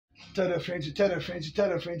Tell a friend to tell a friend to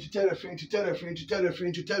tell a friend to tell a friend to tell a friend to tell a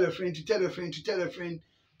friend to tell a friend to tell a friend to tell a friend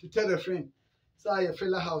to tell a friend. Saya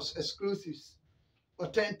Fella House exclusives,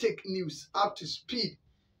 authentic news, up to speed,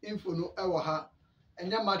 info no ewaha,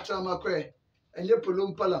 and ya matrama kwe, and ya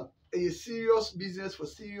pulumpalam, a serious business for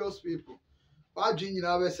serious people. Wajin in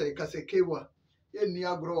our say, Kasekewa, ye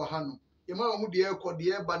near grow hano. Yama mu dear called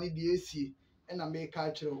the air bunny the AC, and I make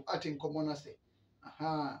cultural at in common say.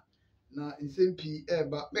 Aha. Na nsɛmpi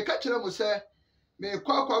ɛba meka kyerɛ mo sɛ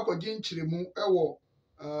mekɔ akɔgye nkyerɛmu ɛwɔ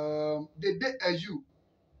Dede Ayew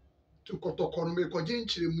to Kotoko no mekɔgye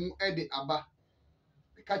nkyerɛmu ɛde aba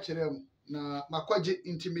meka kyerɛ mo na makɔgye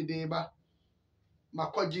ntimide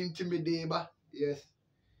ba yes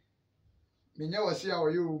menyɛ wɔ se a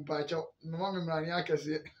wɔyɛ o mpakyɛw mama me mmerane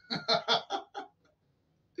akɛseɛ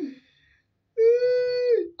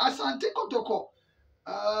Asante Kotoko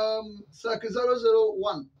Circle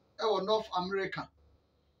 001 Ewo North America.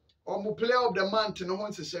 Or player of the month no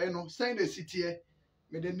one say no send the city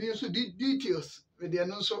with the news details with the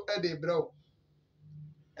announce Eddie bro.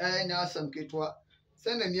 Nya some ketwa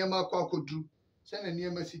send a nearma kwakodru send a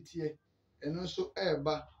nearma city and also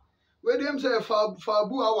eba. Where them say Fabu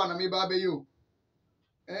awana me babe you.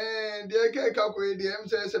 And the kakwe them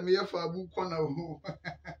says me Fabu corner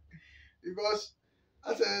because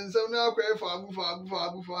I said some now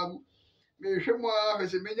Fabu. Me hwemo a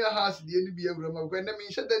hwese menya house de ni bia wura ma na me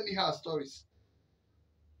hye da ni house stories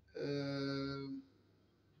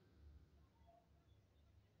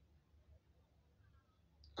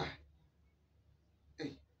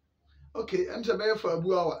okay am se be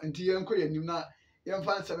Fabu awa nti yen ko yanim na yen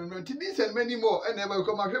fa nsem no nti this and many more and eba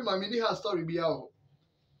ko ma hwe ma me ni house story bia ho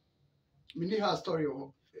me ni house story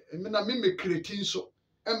ho me na me create nso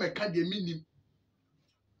e me ka de minim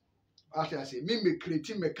after say me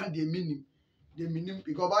create me ka de minim the minim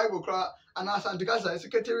because Bible cry and Asante Kasa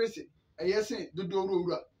secretary say yes dodo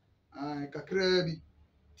owura kakra bi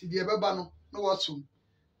ti de beba no wasum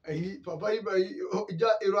papa yi ja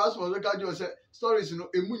Erasmus ka jo say stories no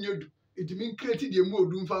emunyedu it mean create the emu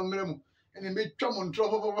odum fa mmerem and me twa mo ntro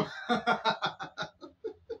popo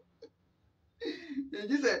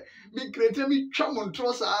you say me create me twa mo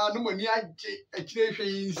ntro sa no mani agye akire hwe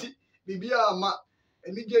yinsi bibia ama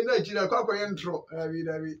eni je na akire akwakoye ntro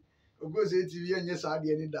David because it is yen yes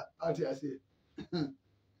ade ni da ati ase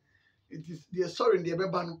it is the sorry in the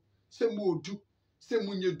beba no se mu odu se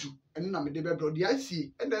mu nyedu eno na me de be bro de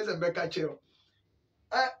asie and there is a beka kire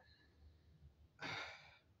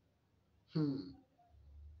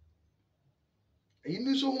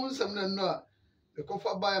yin so hu nsem na no a the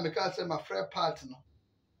kofa ba ya me ka se ma free part no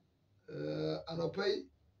anopai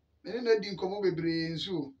me na di nkomo bebre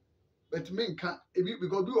nsu but me nka ebi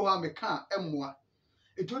because bi o ha me ka emmoa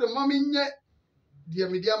eto de mama nye de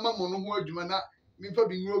media mama no ho adwuma na memfa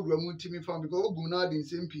bi nwura ogura mu ntimi fa because ogu na de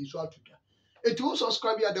nsɛmpi so atoka eto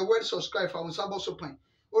subscribe ya the word subscribe fa on sabo so pan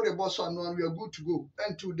o de boss anu we are good to go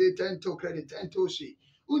and today 10 to credit and to say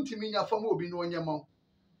untimi nya fa ma obi no onyama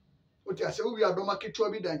o ti ase we adoma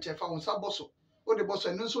keto bi dan che fa on sabo so o de boss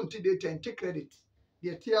anu so nti day 10 take credit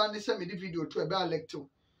de tia ne se me di video to e be elect o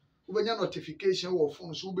benya notification wo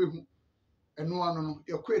phone so behu eno anu no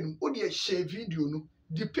yakɔ enum o de share video no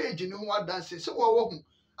the page ni ho adanse se wo hu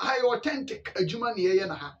aha yɛ authentic adwuma ne yɛ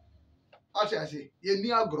na ha ate ase yɛ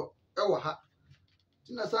ni agro e wɔ ha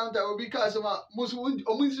tina sometimes obi ka se ma musu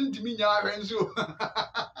omunsu ntimi nya ahwɛ nso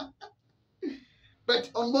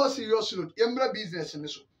but on more serious note yɛmra business ne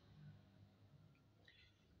so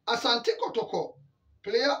Asante Kotoko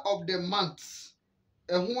player of the month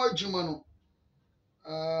ɛho adwuma no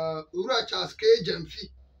owura Charles K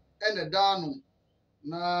Jamfi ɛna da no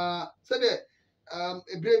na sɛ de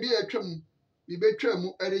ebire bi atwam bi betwa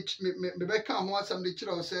mu me beka ho asam de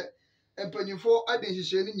kire o se empanyifo ade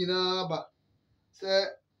hihye ni nyina ba se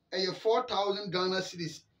eye 4,000 Ghana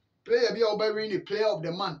cedis player bi a obawi ni player of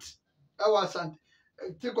the month e wa Asante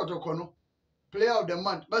Kotoko no player of the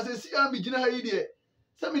month but se si am gina ha yi de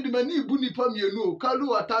se me de mani ibu nipa mienu o Kalu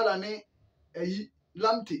Watala ne eyi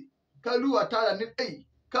Lamte Kalu Watala ne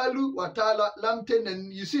Kalu Watala Lamte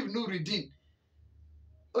and Yusuf Nuruddin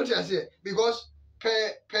o ti ase because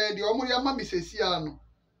pe the omo ya ma me sesia no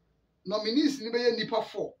nominees ni be ye nipa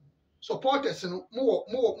 4 supporters no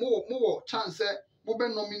mo chance mo be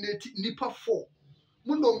nominate nipa 4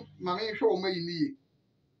 mo no ma me hwe o ma yi ni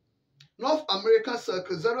North America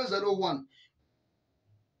Circle 001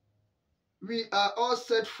 we are all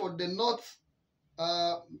set for the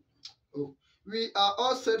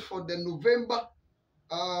November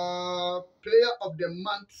player of the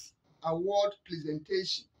month award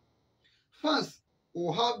presentation. Fans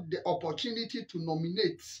will have the opportunity to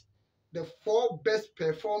nominate the 4 best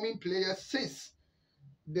performing players since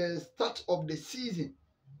the start of the season.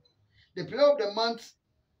 The Player of the Month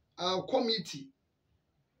committee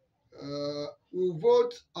will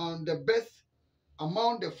vote on the best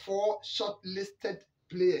among the 4 shortlisted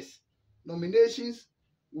players. Nominations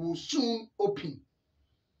will soon open.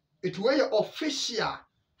 It will be official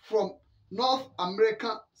from North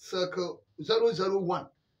American Circle 001.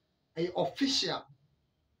 Official.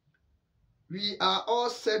 We are all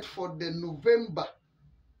set for the November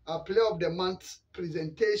Player of the Month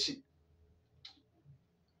presentation.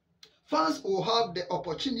 Fans will have the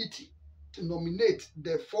opportunity to nominate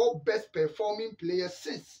the 4 best performing players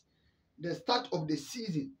since the start of the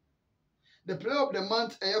season. The Player of the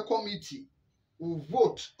Month committee will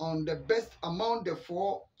vote on the best among the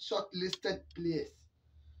 4 shortlisted players.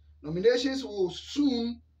 Nominations will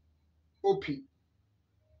soon open.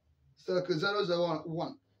 Circle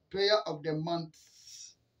 001, Player of the Month.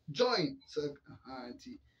 Join Circle.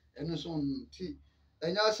 And so on.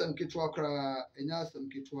 And some kitwa kra, and some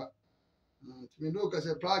kitwa. Me no ka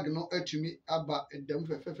se plug no atumi aba edam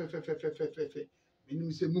fe.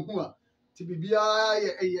 Menim se muhu a ti bibia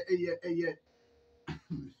ye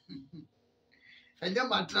enya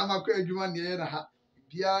matra makwa adwuma ne na ha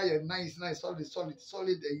bibia ye nice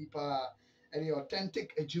solid pa any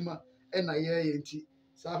authentic adwuma na ye nti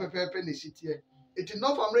sa pepepe ne sitie it in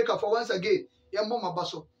North America for once again ye mama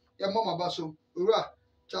baso ura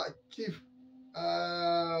chief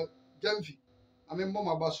Jamfi ame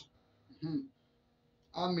mama baso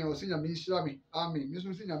amen osinya minshira me amen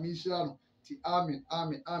misu sinya minshira no ti amen.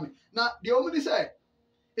 Now the only say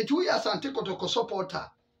it we as anti Kotoko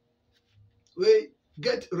supporter we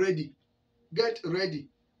get ready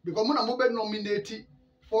because mona mo be nominate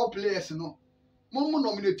 4 players no mo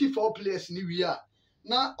nominate 4 players ni wi a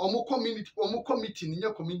na omo committee ni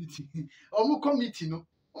nya community omo committee no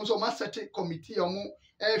onso ma set committee omo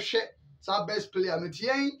ehwe sa best player no ti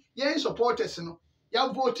yen supporters no ya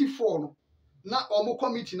vote for no na omo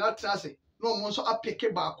committee na trase na omo nso apeke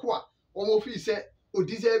ba ko a omo fi se o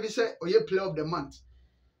deserve se oye Player of the Month.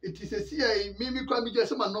 It is a CI mimi kwa mi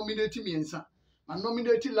just ma nominate miensa. Ma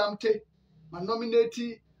nominate Lamte, ma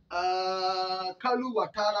nominate Kalu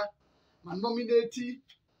Watara, ma nominate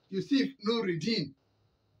Yusuf Nuruddin.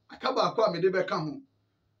 Akaba kwa me de beka ho.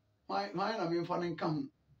 Why na me mfa nka ho.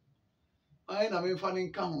 Why na me mfa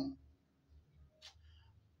nka ho.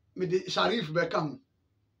 Me de Sharif beka ho.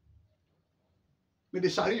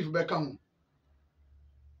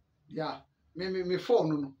 Yeah, me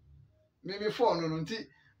phone no. Me phone no nti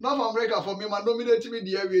North America for me ma nominate me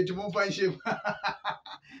the Ayew to move fine shape.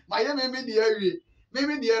 My me the Ayew. Me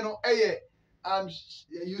the no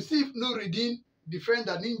Yusuf Nuruddin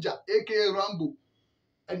defender ninja aka Rambo.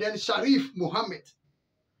 And then Sharif Mohammed,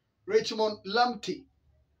 Richmond Lamte,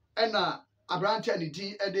 and Abrante and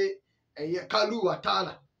the Kalu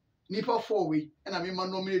Watala. Nipa 4 way, and I mean my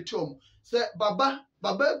nominate Tom. Say Baba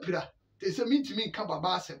Pira, they say me to me come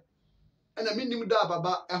Babasem. And I mean him da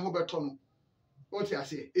Baba and Robertono. What I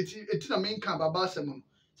say? It's a main camp Babasem.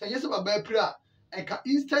 Say yes, Baba Pira, and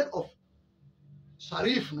instead of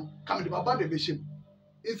Sharif, no, come the Baba de Bishim.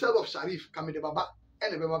 Instead of Sharif, come the Baba,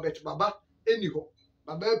 and the Baba bet Baba, anyhow.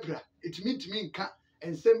 Baba Pira, it mean to me can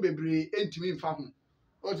and send baby into me farm.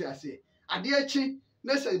 What I say? Adiachi,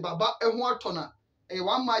 let's say Baba and 1 tonner, a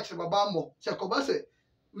 1 match Baba mo. Sakobase,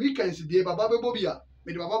 weekends the Baba Bobia,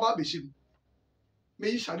 made Baba Bishim.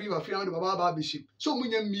 May Sharif a friend of Baba Bishim. So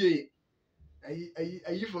many me.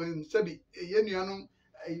 I for him, Sabi, a Yenianum,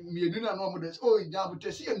 me do not know this. Oh,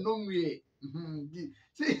 Yabu, see a no way.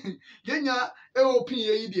 See, Yenya, LOP,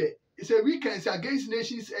 idiot. It's a weekend against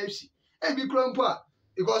Nations FC. Every grandpa,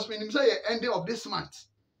 because when you say end of this month,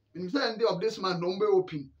 when you say end of this month, no be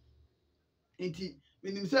open. Inti,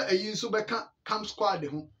 when you say a Yinsobeka come squad,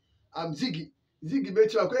 Ziggy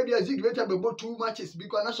better, Ziggy better be about 2 matches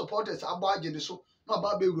because na supporters are barging so, not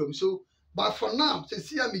about big room. So, but for now,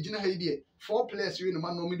 see a Mijina idea, 4 players you in a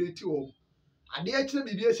man nominate 2. I dare to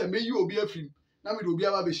be BS and may you be a film. Now we will be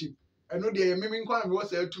a bishop. I know they are making one was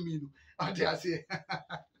there to me. I dare say.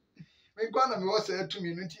 Make one of was there to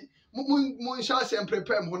me. Mon shall and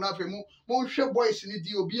prepare Monafe, Mon share boys in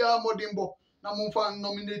the Obia Modimbo, Namun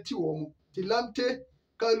nominate 2. Tilante,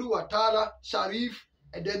 Kalu Atala, Sharif,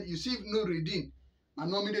 and then Yusuf Nuruddin. My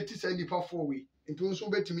nominate is any for 4 way. It won't so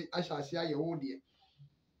bet to me, I shall say your old dear.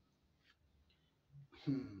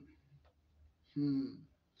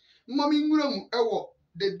 Mammy Muram,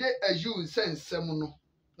 the day as you send Semono.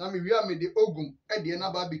 Now we are made the Ogum at the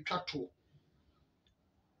Anababi cattle.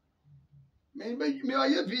 Maybe me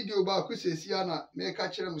I video about Kusiana, may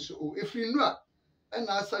catch them so if you know and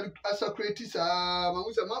asa create sa ma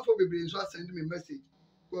say man for bebre so send me message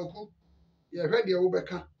kwaku ye hwe de wo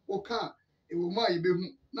beka wo ka e wo ma ye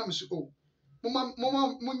behu na me so oh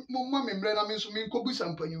mama me mre na me so me nkobusa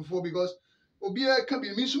mpanyimfo because obi e ka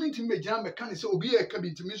bi me so me tim be gyan me ka ne say obi e ka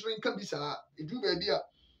bi tim me so nka bi sa edu ba bi a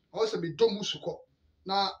o se be domu suko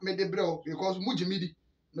na me de brɛ because mujimidi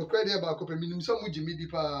no credit ba ko pe minim sa mujimidi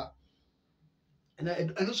pa na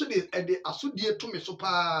eno so de asodie to me so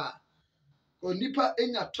pa onipa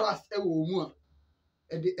enya trust e wo mu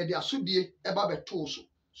a de asodie e ba beto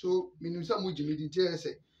so minim sa mujimidi tie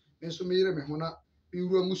se me so me yire me ho na me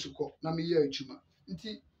wura mu suko na me ye atuma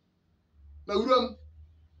nti mawuram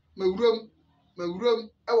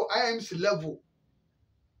e wo IMC level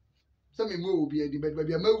so me mo obi adi ba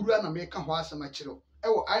bia mawura na me ka ho asema kire e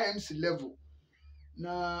wo IMC level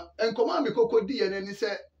na enkoma me kokodi ye nani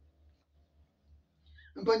se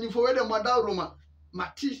mpanyifo we de mada roma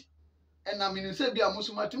mati ena minim se bia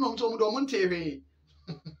musu mati no mso do mo ntewe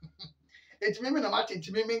etimi me na mati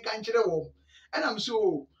etimi me nka nkire wo ena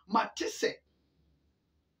mso mati se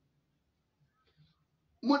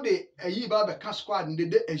mode ayi ba be ka squad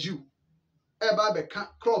Dede Ayew e ba be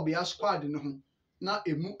ka club ya squad no ho na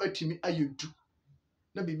emu atimi ayedu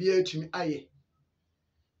na bibia atimi aye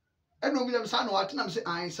ena obi dem sa na wate na mse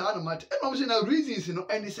an sa na mati ena mse na reasons no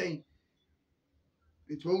any saying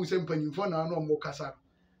it won't say panyimfo na no mo kasa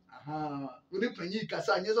aha we panyi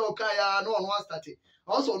kasa anye so ka ya no no start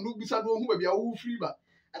also no bisa do hu ba bia wo free ba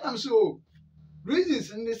and I'm so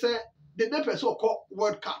reasons ni say the person call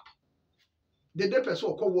World Cup the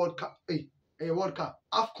person call World Cup World Cup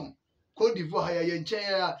AFCON Cote d'Ivoire ya yenchen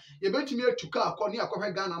ya ye betimi atuka akọ ni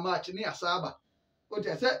akọhwe Ghana match ni asaba o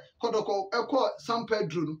te say Kotoko ekọ San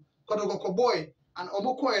Pedro no Kotoko boy and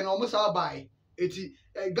omokoye na omosa bai eti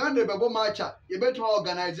Ghana bebo matcha ye betuma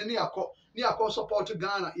organize ni akọ support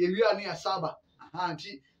Ghana ye wi ani asaba aha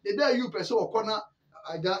nti the day you person okona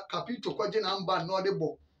ada capito kwaje na mba no de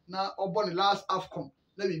bo na obo ni last AFCON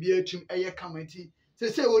na bibia atum eye committee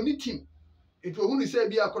say oni team it will only say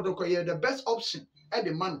bia Kotoko ye the best option e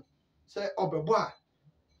the man say obebo a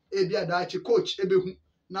e bia da chi coach ebehu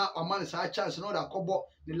na amane sa chance no da kobo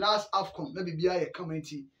the last AFCON na bibia ye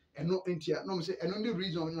committee eno entia no me say eno the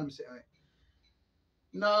reason no me say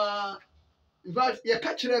na in fact ye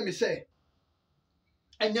ka kire me say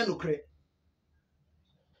enye nokre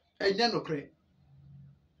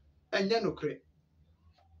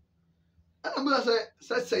ana mo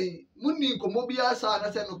say munni nkomo bia sa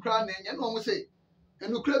na say nokra na enye no mo say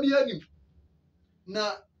enokra bia nim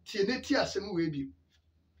na tie ne tie asem we bi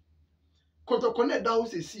Kotoko ne da ho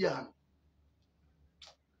se sia no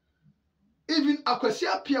even akwasi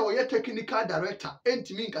apia wo ye technical director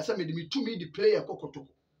entimi nkasa me de mitumi di player Kotoko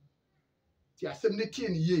ti asem ne tie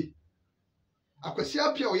ne ye akwasi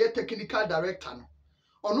apia wo ye technical director no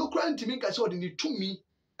ono kra ntimi nkasa wo de ni tumi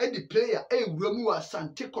e di player e wura mu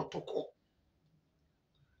asante Kotoko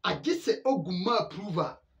agise oguma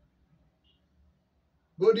approval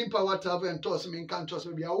golden power travel and toss me kan toss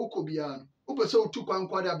me bia woko bia no wo pese otu kwan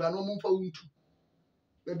kwade abla no mo mfa wuntu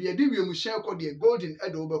ba bia di wiemu hyen ko de golden e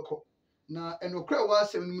de wo beko na enokra wa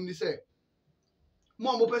asem no ni se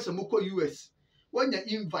mo pese mo ko US wanya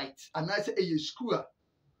invite anase eye school a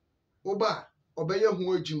wo ba obeye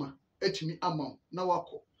ho adwuma atimi amam na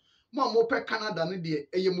wako mo pe Canada no de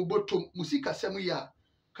eye mo botom musika sem ya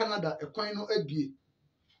Canada ekwan no abie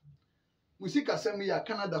musika sem ya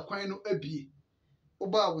Canada kwan no abie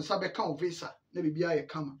oba wo sabe kan visa na bibia ye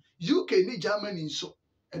kama UK ni Germany nso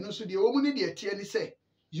eno so de wo mu ni de tie ni se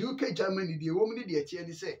UK Germany de wo mu ni de tie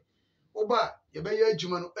ni se oba ye be ye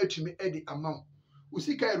adwuma no atumi edi amount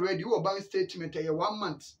usika ready wo bank statement ye 1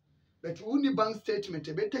 month but wo ni bank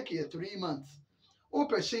statement be take ye 3 months o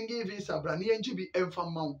pe shingi visa bra na yenji bi emfa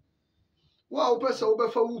mawo wa o pe se wo be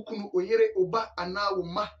fa wukunu oyere oba ana wo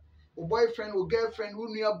ma o boyfriend o girlfriend wo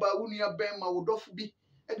nua ba wo nua ben ma wo dofo bi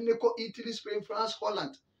edine ko Italy Spain France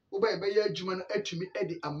Holland wo ba be ye adwuma no atumi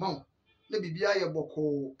edi amount na bibia ye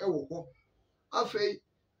boko e wo ho afei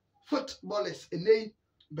footballers enei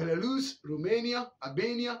Belarus, Romania,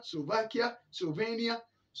 Albania, Slovakia, Slovenia,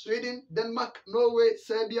 Sweden, Denmark, Norway,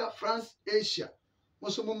 Serbia, France, Asia.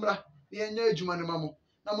 Moso mumra ni enya adwuma ne mamo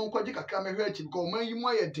na mo nkwaje kakra mehwe achi ko man yi mu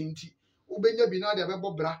aye denti ubenya bi na de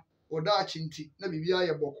bebo bra oda achi nti na bibia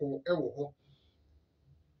ye boko e wo ho.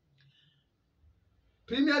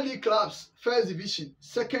 Premier League clubs, first division,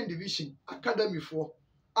 second division, academy for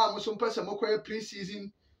moso mpese mokoye pre-season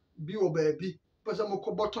bi wo ba bi pese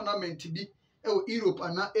mokobo tournament bi Europe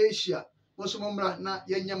and Asia moso momra na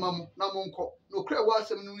yenyama mo na monko no kra wa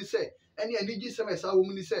asem no ni se ene anigi semesa wo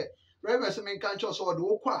mu ni se reverse men kan cho so de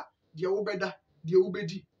wo kwa de wo beda deɛ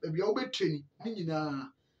wobɛdi baabi a wobɛtraining ne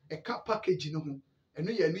nyinaa ɛka package no ho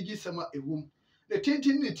ɛno yɛ anigye sɛm a ɛwɔ mu na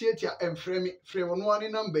tenten ne tiatia ɛmfrɛ me frɛ wɔn ano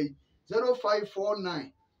namba yi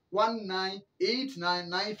 0549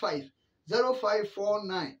 198995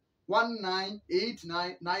 0549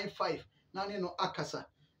 198995 na ne no akasa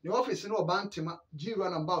ne office no ɔba ntema G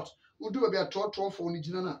runabout wodu baabi a trɔtrɔfoɔ no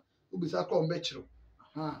gyina no a wobisa kɔ ɔmbɛkyerɛw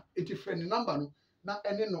ɛti frɛ ne namba no na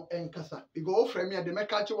ɛne no ɛnkasa because wofrɛ me a de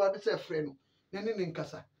mɛka kye wade sɛ frɛ no na ɛne ne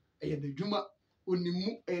nkasa ɛyɛ n'adwuma onim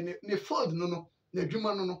mu ɛyɛ ne field no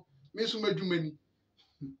n'adwuma no me nso m'adwuma ni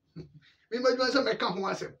me m'adwuma sɛ mɛka ho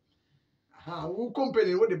asɛm wo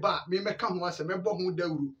company wo de ba me mɛka ho asɛm mɛbɔ ho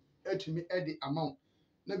dawuro atumi ɛde ama wo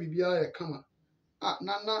na biribiara yɛ kama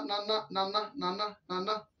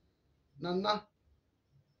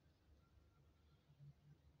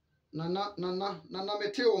nana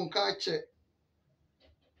mete wo nka akyɛ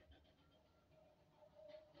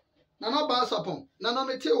nana ba sapon nana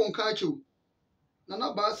mete wo nka akyɛ o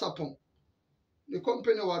nana ba sapon ne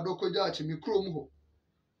company wa dokogya akyɛ me kurom hɔ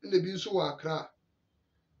na bi nso wɔ Accra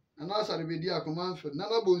nana asare bedi akomanfo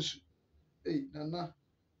nana bonsu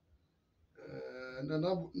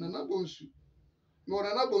nana bonsu me wɔ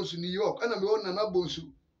nana bonsu New York ɛna me wɔ nana bonsu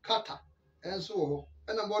Qatar ɛnso wɔ hɔ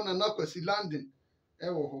ɛna me wɔ nana kwasi London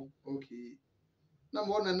ɛwɔ hɔ okay na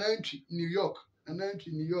me wɔ nana ntwi New York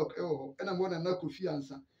ɛwɔ hɔ ɛna me wɔ nana Kofi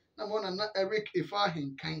Ansa na me wɔ nana Eric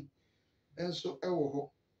Ifahinkan ɛnso ɛwɔ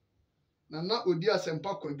hɔ nana odi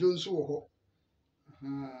asɛmpa kwadwo nso wɔ hɔ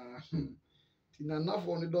ti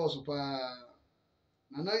nanafoɔ no dɔɔso paa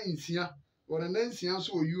nana nsia wɔ nana nsia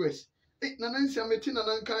nso wɔ US nana nsia meti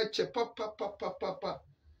nana nka kyɛ papa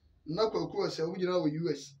nana kwakuo sɛ wogyina wɔ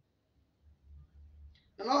US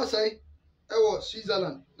nana ɔsɛe ɛwɔ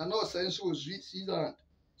Switzerland nana ɔsɛe nso wɔ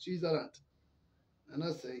Switzerland nana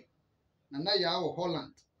sɛe nana yaa wɔ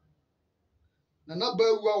Holland nana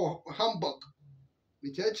bawua wɔ Hamburg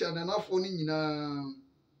mekyerɛkyerɛ nanafoɔ no nyinaa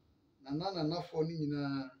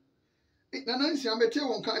nana nsia mete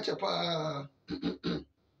wo nka kyɛ paa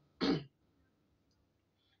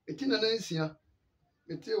eti nana nsia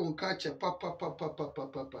mete wo nka kyɛ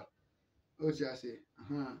papa o ti ase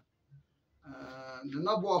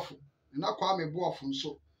nana boafo nana Kwame boafo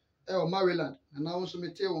nso ɛwɔ Maryland nana wo nso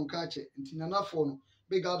mete wo nka kyɛ nti nanafoɔ no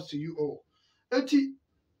big ups to you all eti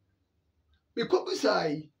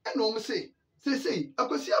mekɔbisai ɛna ɔmo se sei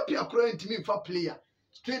akwasi apia kora ntimi mfa player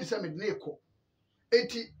straight sɛ mede ne kɔ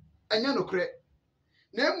eti ɛnyɛ no korɛ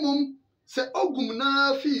na mmom sɛ ogum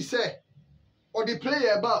na fi sɛ ɔde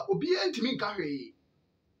player ba obi ntimi nka hwee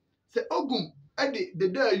sɛ ogum ɛde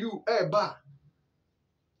Dede Ayew ɛba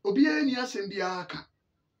obi ani asɛm bi aka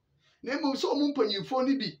na mmom sɛ ɔmo mpanyimfoɔ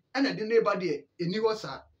no bi ɛna de ne ba deɛ eni hɔ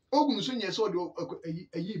saa ogum so nyɛ sɛ ɔde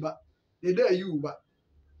ayi ba Dede Ayew ba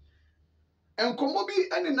nkɔmmɔ bi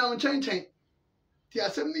ɛnenam nkyɛnkyɛn ti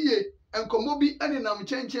asɛm no ye nkɔmmɔ bi ɛnenam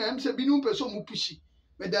nkyɛnkyɛn ɛm sɛ binom pɛ sɛ ɔmo pushi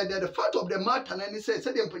but the fact of the matter na ne sɛ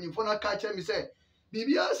sɛdeɛ mpanyimfoɔ no aka kyerɛ me sɛ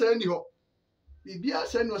biribiara saa ni hɔ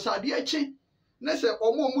sɛ adeɛ kye na sɛ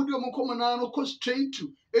ɔmo di ɔmo kɔmɔ naa no kɔ straight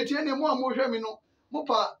to eti ɛna mo a mohwɛ me no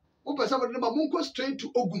mopɛ sɛ mode ne ba monkɔ straight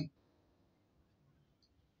to ogum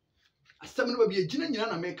asɛm no baabi agyina nyina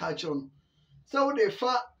na meka kyerɛ no sɛ wode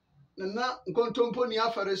fa nana nkontomponi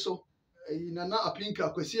afɛre so nana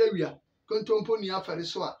apinka kwasi awia nkontomponi afɛre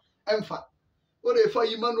so a ɛmfa wode fa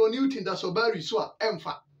Emmanuel Newton da Sobari so a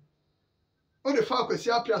ɛmfa wode fa kwasi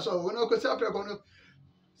apia so a wɔn kwasi apia kɔ no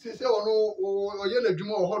sɛ ɔno ɔyɛ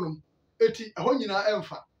n'adwuma wɔ hɔnom eti ɛhɔ nyinaa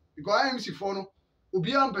ɛmfa because IMC foɔ no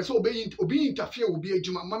obiara mpɛ sɛ obi interfere obi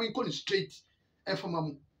adwuma mama nkɔ no straight ɛfa ma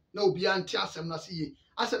mu na obiara nte asɛm na se yie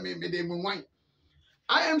asɛm mede mu nwan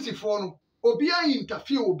IMC foɔ no obiara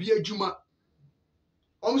interfere obi adwuma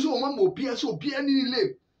ɔmo so wɔn ama obiara sɛ obiara ne lab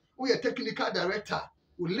woyɛ technical director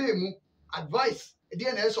wo lab mu advice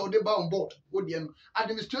ɛdeɛ na ɛsɛ ɔde ba on board wo deɛ no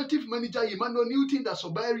administrative manager Emmanuel Newton da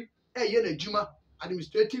Sobari ɛyɛ n'adwuma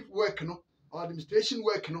administrative work no or administration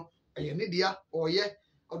work no ɛyɛ ne dia ɔyɛ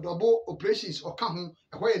ɔdɔbo operations ɔka ho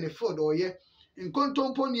ɛhɔ yɛ ne field ɔyɛ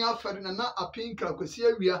nkontomponi afɛre nana apinka kwasi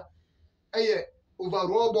awia ɛyɛ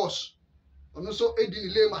overall boss ɔno nso edi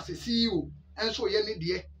ne lame as CEO ɛnso ɔyɛ ne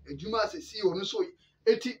deɛ adwuma as CEO no nso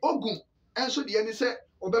eti ogum ɛnso deɛ ne sɛ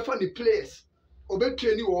ɔbɛfa ne players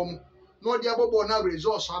ɔbɛtrain wɔn na ɔde abɔbɔ na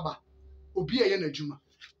results aba obi ɛyɛ n'adwuma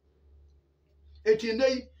eti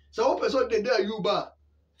nei sɛ wopɛ sɛ Dede Ayew ba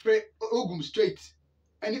frɛ ogum straight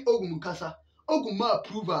ɛne ogum nkasa ogum ma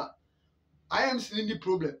approve a IMC ni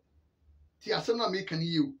problem ti asɛm na meka ne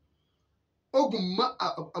yie ogum ma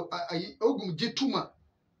ogum gye tuma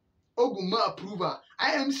ogum ma approve a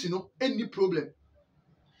IMC no any problem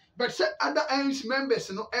But say other ANC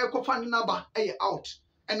members no cofa number out.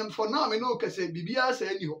 And for now, I know can say Bibia say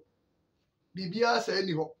anyhow. Bibia say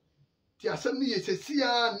anyhow. Ti asem ni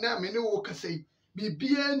yesesia na me ne wo ka say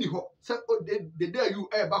Bibia anyhow. Say the day you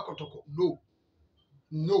back Kotoko. No.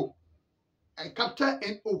 No. I capture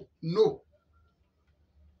NO. No.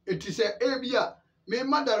 It is a abia. Me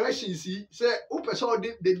ma direction see say o person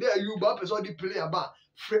the day you ba person the player ba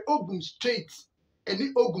free ogum straight.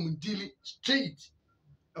 Any ogum deal straight.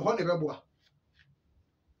 E ho ne beboa.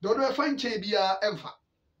 Do do fan chen bia emfa.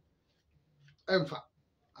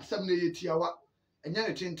 Asem na yetiawa. Enya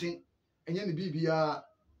ne tenten. Enya ne bibia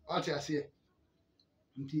ate ase.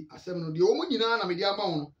 Nti asem no de omo nyina na me de ama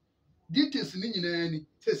wo no. Details ni nyina ni.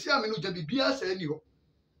 Sesi ame no ja bibia sa ni ho.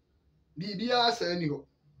 Bibia sa ni ho.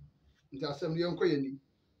 Nti asem de enko yani.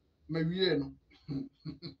 Mawie no.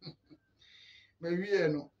 Mawie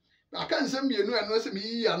no. Aka nsem mienu eno se mi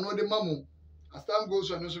yi ano de mamo. As time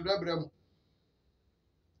goes on so bebrem.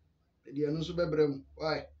 De eno so bebrem.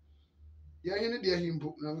 Why? Ya hene de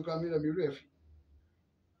ahimpo na me kwa me na me refi.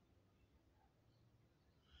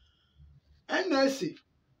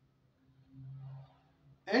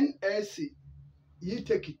 NSC, you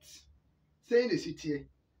take it. Say in the city.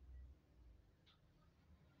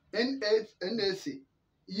 NSC,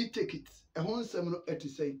 you take it. A home seminal at the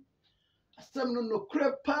same. A seminal no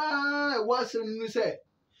crepa was in say.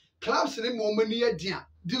 Clubs in the moment near dear.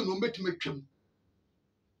 Do no better make them.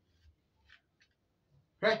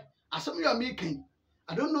 Right? As some you are making.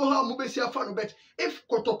 I don't know how Mubesia found, but if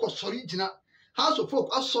Kotoko sorry, Gina, House of Folk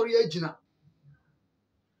are sorry, Gina.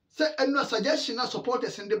 Say no suggestion and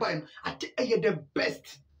supporters in the Bible. I think the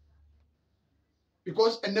best.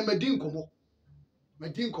 Because and then Medin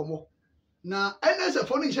Como. Now, and as a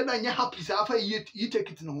phone is that you're happy, so after you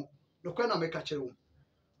take it no. No can make a chair.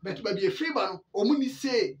 But maybe a free man, Omuni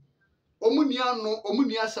say, Omuniano,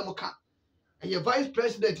 Omunia Samoka, a vice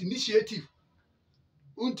president initiative.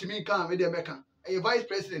 Untimi come with the Mecca, a vice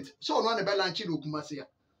president. So on a balanchi Kumasia.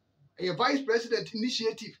 A vice president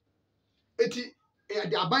initiative. Eti.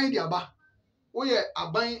 They are buying the aba. We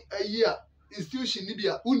are buying a year institution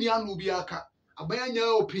Libya, Union Lubiaka, a buying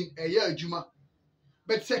your opinion a year Juma.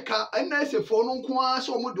 But Seka, and I say for no qua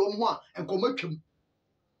so much on one and come.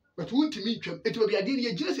 But won't to meet him, it will be a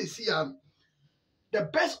deal just see the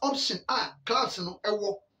best option are clubs no a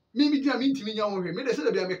walk. Maybe I mean to me young women, they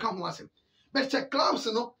said they may come once. But the clubs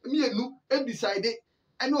no, me and no, decided.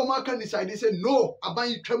 And no man can decide. They say no, I buy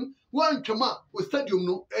you trim one trema with stadium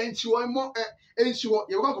no, and she want more. And she want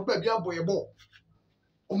you want to be a boy a ball.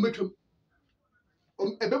 Metrum.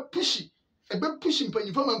 A bit pushy. A bit pushing when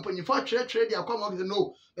you form and when you far trade, you come out with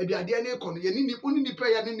no. Maybe a DNA con, you need only the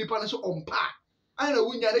prayer and the panels on pa. I know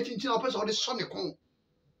when you're letting chin up on the sonny con.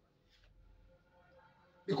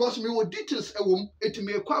 Because me with details a womb, it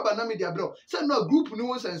may acquire by Namia bro. Send no group no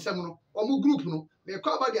ones and seminal, or more group no. May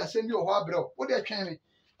acquire by the assembly or her bro. What they're trying.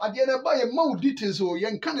 At the end, buy a more details or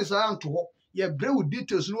young candidates around to walk. Ye brew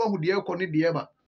details no one who the air con the ever.